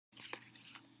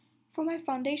For my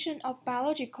foundation of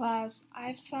biology class,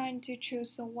 I've signed to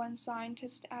choose one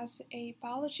scientist as a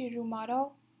biology role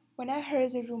model. When I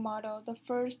heard the role model, the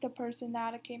first person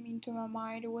that came into my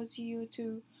mind was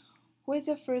Youyou, who is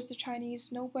the first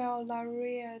Chinese Nobel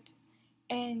laureate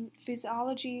in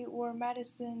physiology or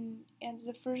medicine and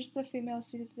the first female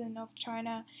citizen of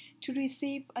China to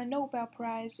receive a Nobel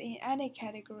Prize in any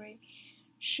category.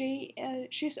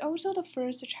 She's also the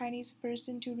first Chinese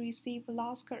person to receive a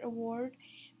Oscar award.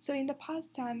 So in the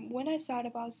past time, when I thought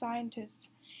about scientists,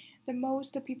 the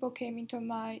most people came into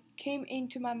my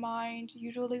mind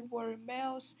usually were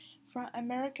males from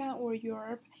America or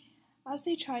Europe. As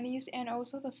a Chinese and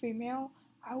also the female,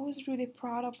 I was really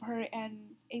proud of her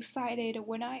and excited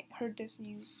when I heard this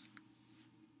news.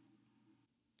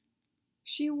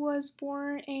 She was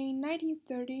born in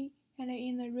 1930 and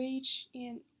in a rich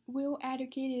and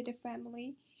well-educated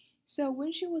family. So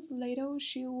when she was little,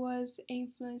 she was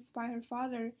influenced by her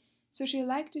father. So she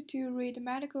liked to read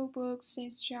medical books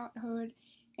since childhood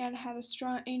and had a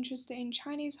strong interest in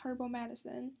Chinese herbal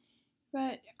medicine.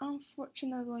 But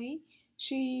unfortunately,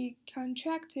 she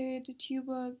contracted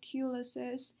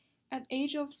tuberculosis at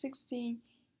age of 16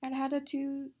 and had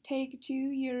to take 2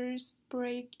 years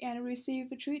break and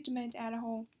receive treatment at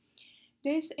home.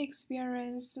 This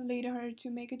experience led her to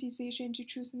make a decision to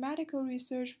choose medical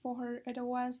research for her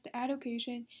advanced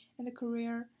education and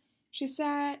career. She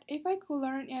said, if I could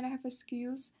learn and have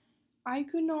skills, I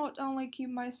could not only keep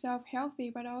myself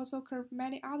healthy but also cure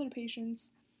many other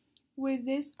patients. With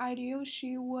this ideal,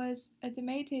 she was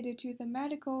admitted to the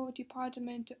medical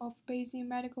department of Beijing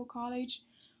Medical College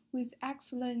with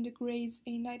excellent grades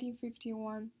in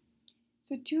 1951.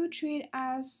 So to trade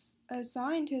as a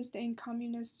scientist in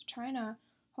communist China.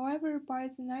 However, by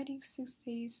the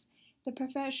 1960s, the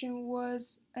profession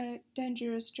was a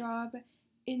dangerous job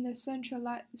in the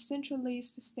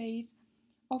centralist states.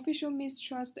 Official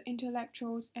mistrust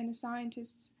intellectuals and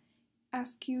scientists,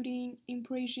 executing,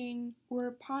 imprisoned,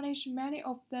 or punished many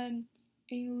of them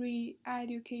in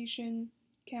re-education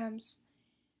camps.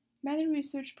 Many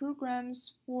research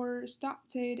programs were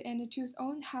started and Tu's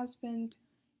own husband,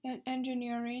 an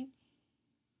engineering,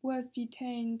 was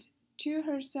detained. Tu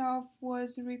herself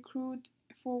was recruited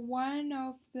for one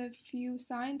of the few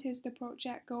scientist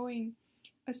projects going,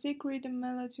 a secret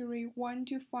military one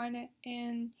to find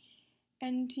an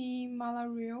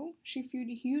anti-malarial. She felt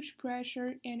huge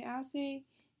pressure and as an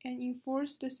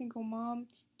enforced single mom,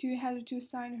 Tu had to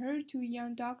sign her two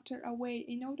young doctor away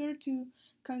in order to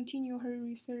continue her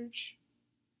research.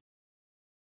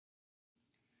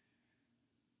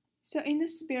 So in the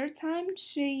spare time,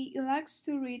 she likes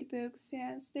to read books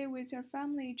and stay with her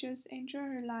family, just enjoy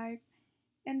her life.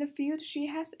 And the field she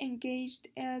has engaged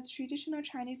is traditional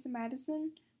Chinese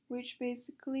medicine, which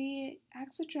basically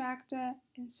extract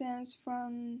incense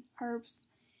from herbs.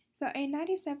 So in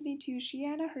 1972, she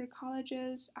and her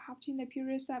colleagues obtained a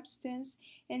pure substance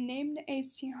and named it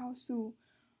Su,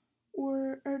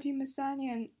 or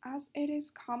Artemisanian, as it is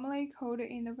commonly called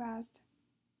in the West,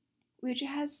 which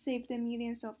has saved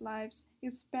millions of lives,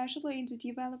 especially in the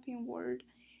developing world.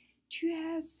 Chu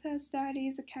has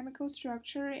studied the chemical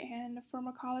structure and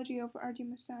pharmacology of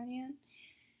artemisinin,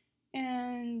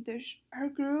 and her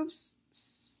groups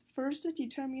first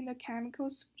determined the chemical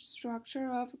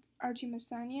structure of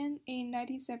artemisinin in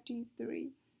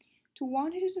 1973. To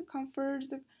wanted to convert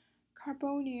the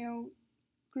carbonyl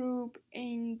group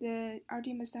in the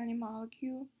artemisinin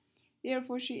molecule.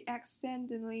 Therefore, she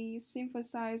accidentally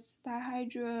synthesized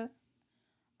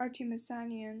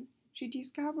dihydroartemisinin. She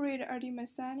discovered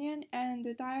artemisinin and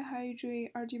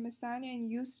dihydroartemisinin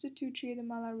used to treat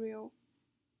malaria.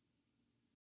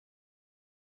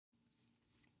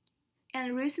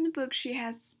 And a recent book she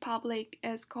has published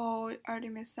is called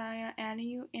Artemisinin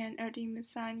Annual and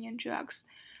Artemisinin Drugs,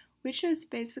 which is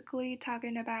basically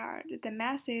talking about the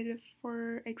method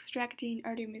for extracting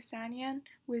artemisinin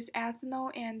with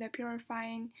ethanol and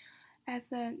purifying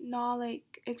ethanolic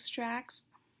extracts.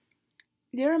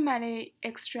 There are many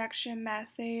extraction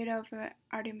methods of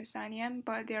artemisinin,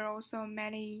 but there are also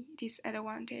many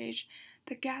disadvantages.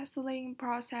 The gasoline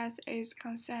process is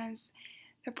concerned.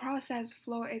 The process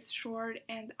flow is short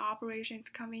and the operation is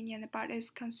convenient, but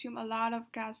it consumes a lot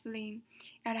of gasoline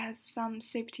and has some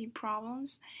safety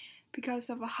problems. Because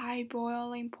of a high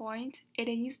boiling point, it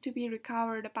needs to be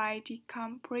recovered by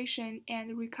decompression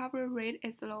and the recovery rate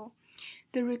is low.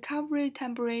 The recovery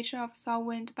temperature of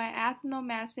solvent by ethanol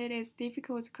method is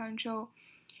difficult to control.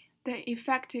 The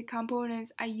effective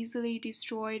components are easily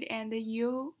destroyed and the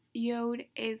yield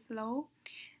is low.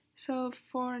 So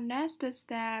for next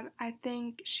step, I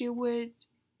think she would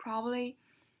probably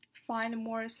find a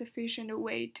more sufficient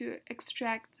way to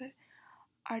extract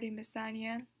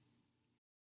Artemisania.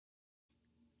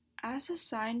 As a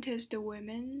scientist, the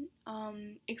women,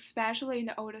 especially in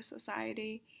the older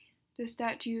society, the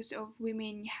status of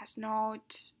women has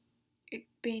not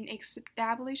been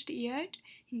established yet.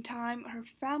 In time, her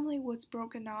family was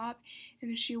broken up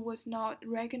and she was not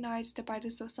recognized by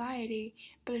the society,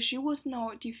 but she was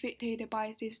not defeated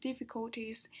by these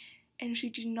difficulties, and she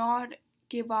did not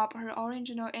give up her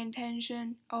original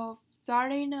intention of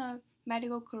starting a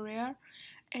medical career.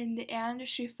 In the end,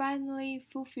 she finally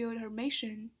fulfilled her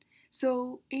mission.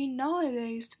 So, in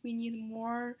nowadays, we need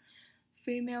more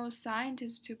female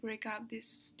scientists to break up this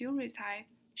stereotype.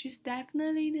 She's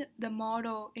definitely the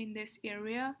model in this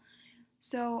area.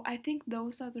 So I think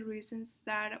those are the reasons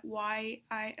that why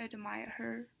I admire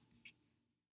her.